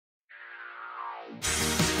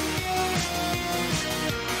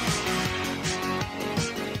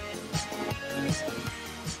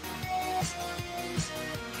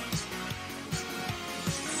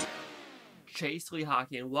Chase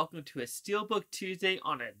Lehocky, and welcome to a Steelbook Tuesday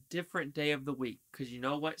on a different day of the week. Because you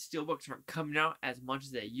know what? Steelbooks aren't coming out as much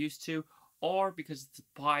as they used to, or because of the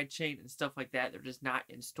supply chain and stuff like that, they're just not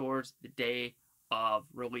in stores the day of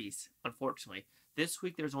release, unfortunately. This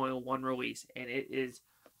week there's only one release, and it is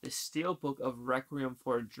the Steelbook of Requiem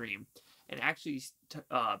for a Dream. And actually,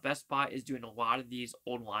 Best Buy is doing a lot of these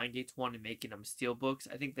old Lion Gates one and making them Steelbooks.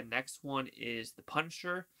 I think the next one is the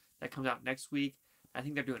Punisher that comes out next week. I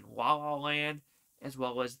think they're doing La La Land as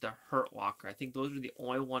well as the Hurt Locker. I think those are the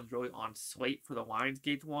only ones really on slate for the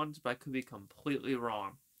Lionsgate ones, but I could be completely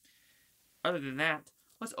wrong. Other than that,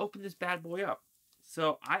 let's open this bad boy up.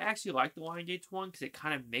 So I actually like the Lionsgate one because it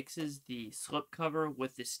kind of mixes the slipcover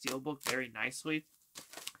with the Steelbook very nicely.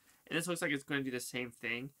 And this looks like it's going to do the same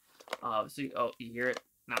thing. You hear it?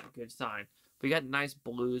 Not a good sign. But you got nice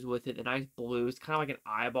blues with it. The nice blues, kind of like an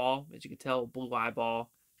eyeball, as you can tell, blue eyeball.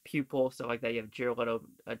 Pupil, stuff like that. You have Jared Leto,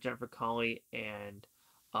 Jennifer Connelly, and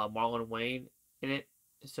Marlon Wayne in it.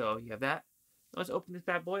 So you have that. Let's open this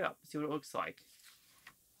bad boy up, see what it looks like.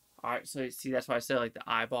 Alright, so you see, that's why I said like the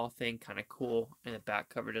eyeball thing, kind of cool. And the back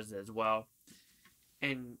cover does it as well.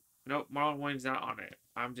 And nope, Marlon Wayne's not on it.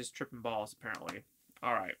 I'm just tripping balls, apparently.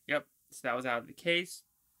 Alright, yep. So that was out of the case.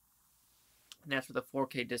 And that's what the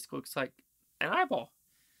 4K disc looks like. An eyeball.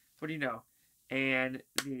 What do you know? And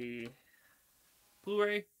the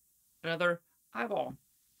Blu-ray, another eyeball.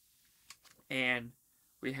 And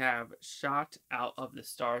we have Shot Out of the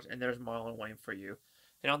Stars, and there's Marlon Wayne for you.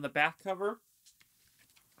 And on the back cover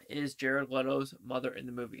is Jared Leto's mother in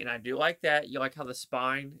the movie. And I do like that. You like how the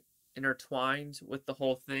spine intertwines with the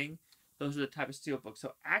whole thing. Those are the type of steelbooks.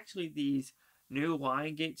 So actually these new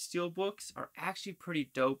Lionsgate steelbooks are actually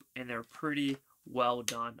pretty dope, and they're pretty well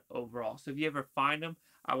done overall. So if you ever find them,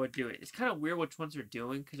 I would do it. It's kind of weird which ones they're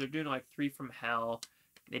doing, because they're doing like 3 from Hell.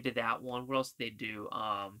 They did that one. What else did they do?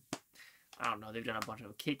 I don't know. They've done a bunch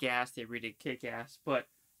of Kick-Ass. They redid Kick-Ass. But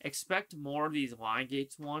expect more of these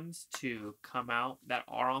Lionsgate ones to come out that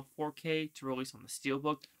are on 4K to release on the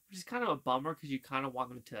Steelbook, which is kind of a bummer because you kind of want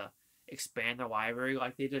them to expand their library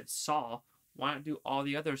like they did Saw. Why not do all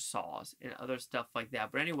the other Saws and other stuff like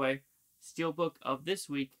that? But anyway, Steelbook of this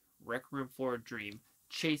week, Requiem for a Dream.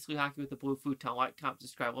 Chase Lehocky with the Blue Futon. Like, comment,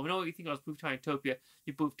 subscribe. Let me know what you think about Futon Utopia.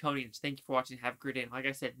 You Booftonians. Thank you for watching. Have a great day. And like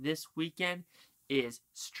I said, this weekend is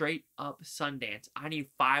straight up Sundance. I need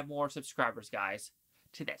 5 more subscribers, guys,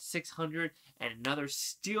 to that 600 and another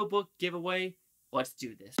Steelbook giveaway. Let's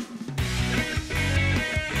do this.